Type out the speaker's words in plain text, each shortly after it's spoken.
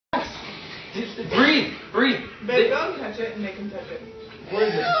Breathe. Babe, don't touch it and make him touch it. Where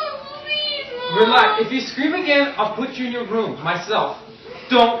is it? Relax. If you scream again, I'll put you in your room myself.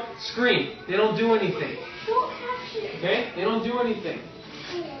 Don't scream. They don't do anything. Okay? They don't do anything.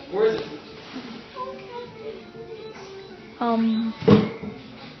 Where is it? I don't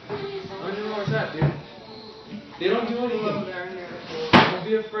know where's that, dude. They don't do anything. Don't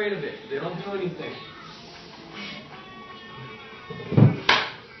be afraid of it. They don't do anything.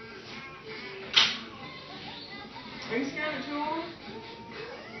 Are you scared of tools?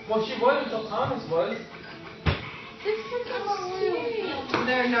 Well, she was until Thomas was.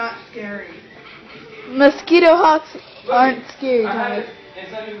 They're not scary. Mosquito hawks aren't scary. I have it.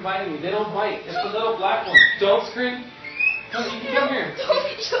 It's not even biting me. They don't bite. It's the little black one. Don't scream. Come here.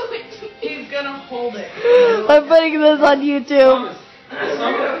 He's gonna hold it. I'm putting this on YouTube. Thomas,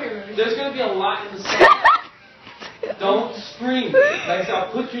 there's gonna be a lot in the sun. Don't scream. Like I said,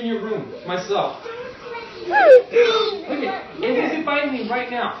 I'll put you in your room myself. Look at it. It isn't biting me right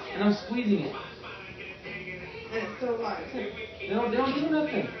now, and I'm squeezing it. And it's still alive. They don't do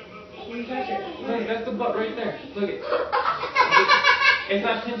nothing. You touch it. Look, that's the butt right there. Look at it. It's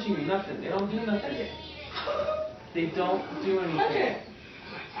not pinching me, nothing. They don't do nothing. They don't do anything.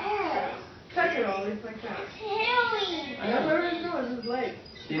 Touch it, Ollie, like that. That's where it goes, his legs.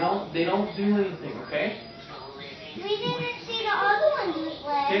 They don't do anything, okay? We didn't see the other one's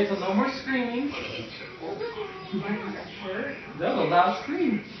legs. Okay, so no more screaming. That was a loud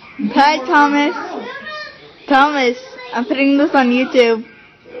scream. Hi, Thomas. Thomas, I'm putting this on YouTube.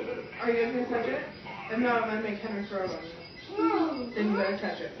 Are you guys gonna touch it? If not, I'm gonna make Henry throw it on you. Then you better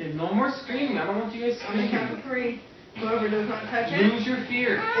touch it. Okay, no more screaming. I don't want you guys On the count screaming. of 3, whoever does not touch it Lose your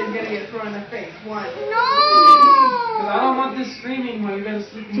fear. is gonna get thrown in the face. 1. No! Because I don't want this screaming while you guys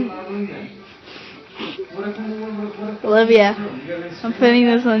sleep in our room then. What if Olivia, I'm putting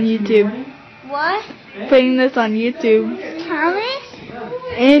this on YouTube. What? Putting this on YouTube. Thomas?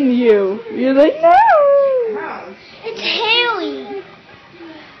 And you. You're like, no! How? It's Haley.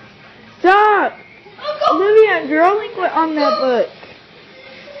 Stop! Olivia, girl, quit on that book.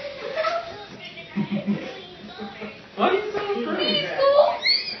 Why are you so afraid?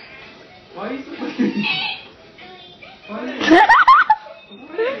 Why are you so afraid? Why are you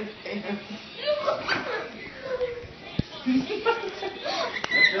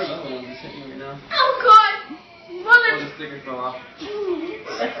Oh God! Mother! the sticker fell off.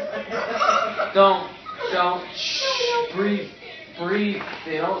 Don't. Shh. Breathe.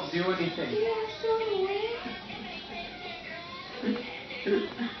 They don't do anything.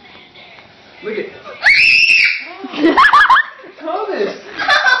 Look at Thomas.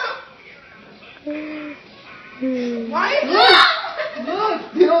 Why?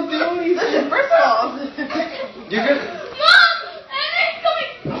 Look, they don't do anything. First of all, You're good. Mom! Henry's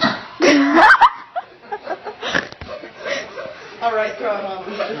coming! alright, throw it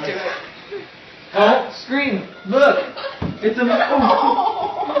on. Let's do it. Don't scream. Look. It's a... Oh.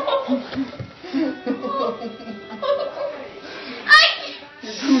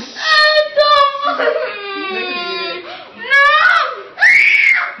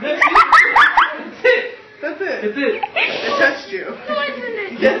 That's it. It's it. It touched you. No, I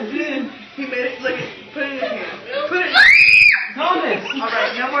didn't. Yes, it did. He made it. Look, put it in his hand. Put it. Thomas.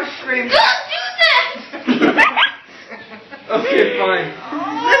 Alright, no more screaming. Don't do this! Okay, fine.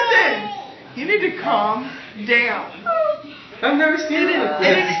 Listen, you need to calm down. I've never seen it like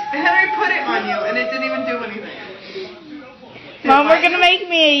this. Henry put it on you, and it didn't even do anything. Mom, we're gonna make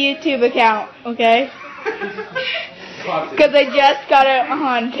me a YouTube account, okay? Because I just got it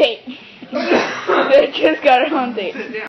on tape. I just got it on tape. Sit down.